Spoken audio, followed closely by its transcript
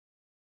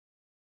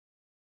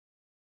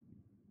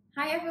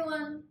Hi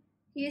everyone!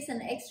 Here's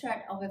an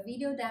extract of a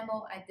video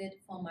demo I did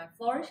for my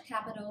Flourish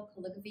Capital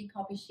calligraphy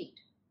copy sheet.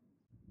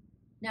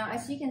 Now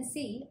as you can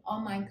see,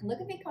 on my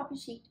calligraphy copy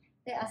sheet,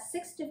 there are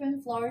 6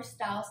 different Flourish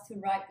styles to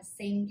write the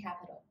same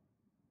capital.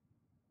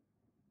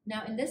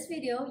 Now in this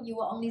video, you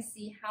will only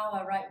see how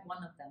I write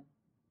one of them.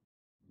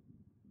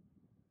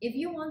 If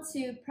you want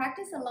to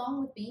practice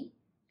along with me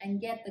and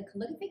get the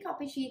calligraphy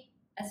copy sheet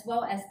as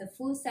well as the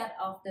full set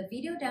of the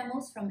video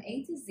demos from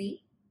A to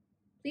Z,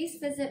 please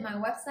visit my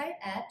website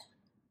at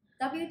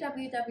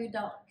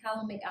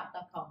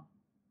www.calligraphy.com.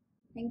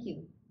 Thank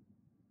you.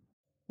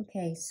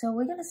 Okay, so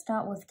we're going to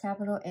start with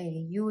capital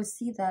A. You will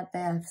see that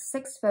there are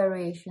 6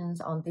 variations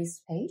on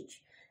this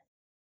page.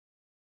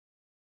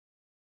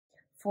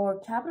 For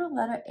capital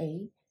letter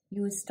A,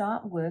 you will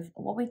start with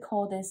what we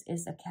call this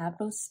is a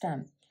capital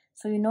stem.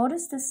 So you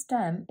notice the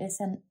stem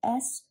is an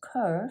S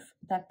curve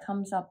that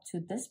comes up to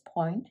this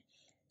point.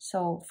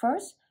 So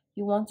first,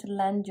 you want to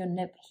land your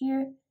nib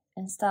here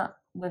and start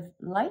with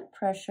light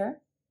pressure,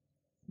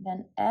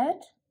 then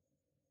add,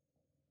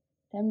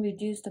 then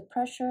reduce the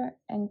pressure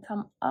and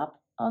come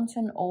up onto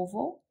an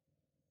oval,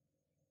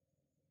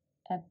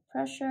 add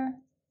pressure,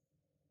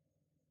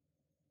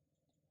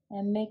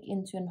 and make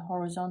into an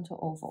horizontal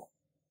oval.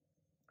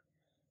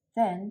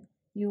 Then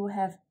you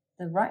have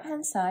the right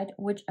hand side,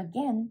 which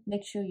again,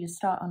 make sure you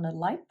start on the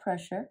light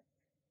pressure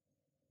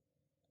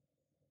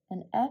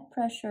and add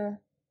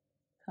pressure,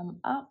 come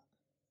up,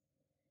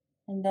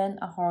 and then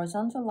a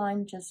horizontal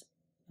line just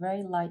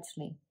very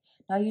lightly.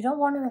 Now you don't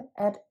want to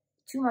add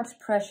too much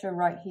pressure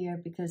right here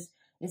because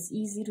it's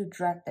easy to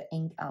drag the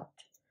ink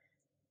out.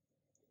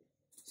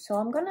 So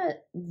I'm going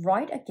to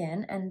write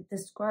again and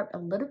describe a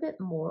little bit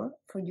more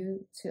for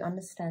you to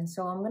understand.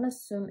 So I'm going to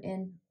zoom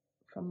in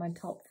from my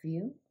top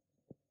view.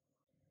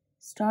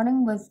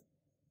 Starting with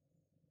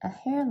a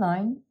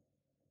hairline,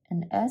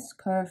 an S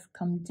curve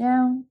come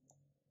down.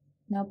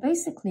 Now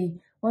basically,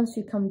 once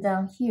you come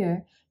down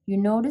here, you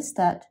notice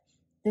that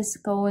this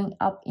going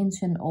up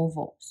into an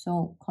oval.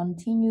 So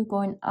continue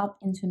going up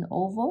into an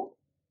oval,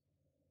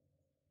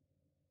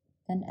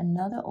 then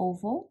another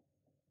oval,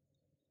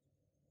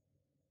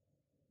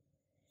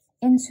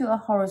 into a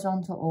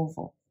horizontal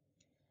oval.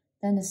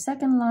 Then the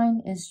second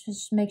line is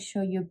just make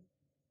sure you're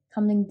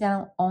coming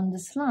down on the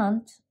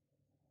slant,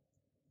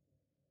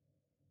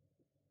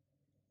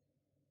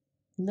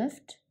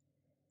 lift,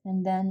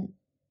 and then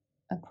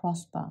a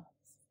crossbar.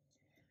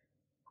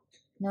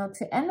 Now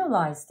to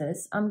analyze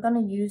this, I'm going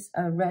to use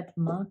a red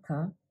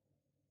marker.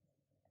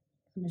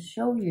 I'm going to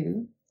show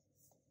you.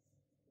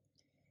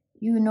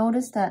 You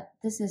notice that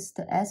this is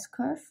the S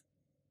curve.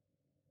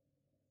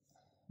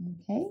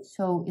 Okay,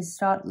 so it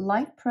starts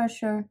light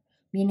pressure,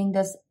 meaning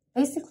there's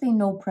basically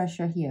no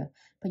pressure here,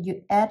 but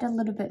you add a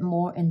little bit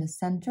more in the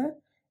center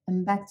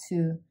and back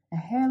to a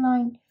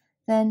hairline.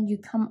 Then you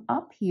come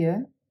up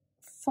here,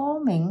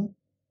 forming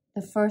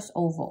the first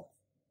oval.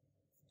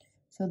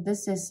 So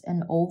this is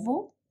an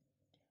oval.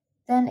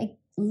 Then it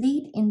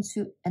leads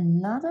into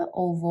another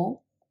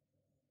oval,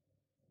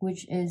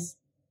 which is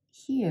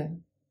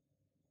here.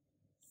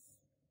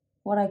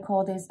 What I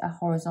call this a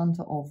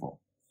horizontal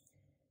oval.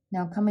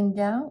 Now coming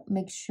down,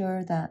 make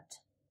sure that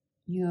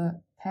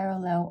you're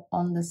parallel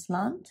on the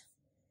slant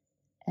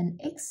and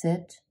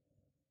exit,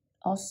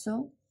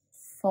 also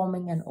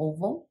forming an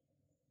oval,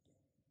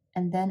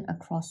 and then a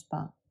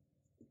crossbar.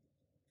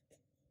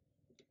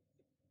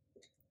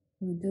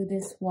 We'll do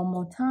this one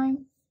more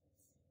time.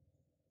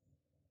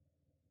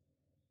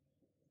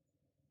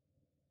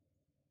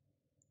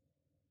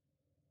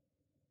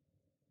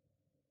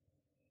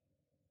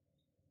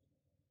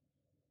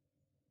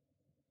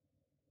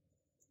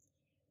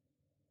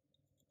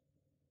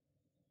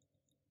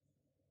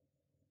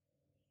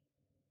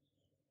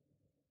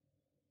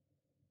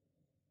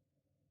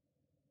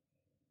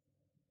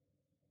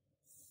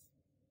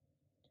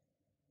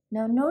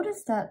 Now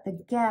notice that the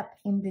gap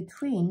in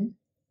between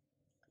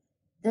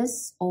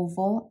this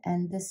oval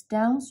and this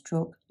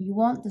downstroke, you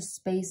want the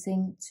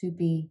spacing to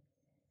be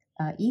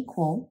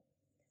equal.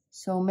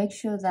 So make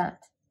sure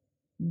that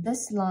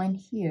this line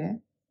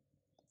here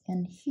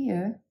and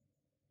here,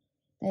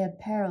 they are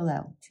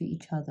parallel to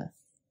each other.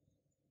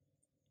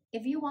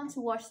 If you want to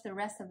watch the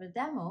rest of the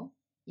demo,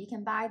 you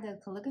can buy the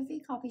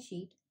calligraphy copy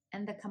sheet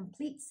and the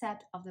complete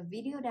set of the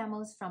video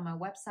demos from my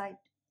website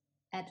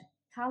at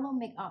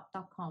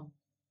calligraphy.com.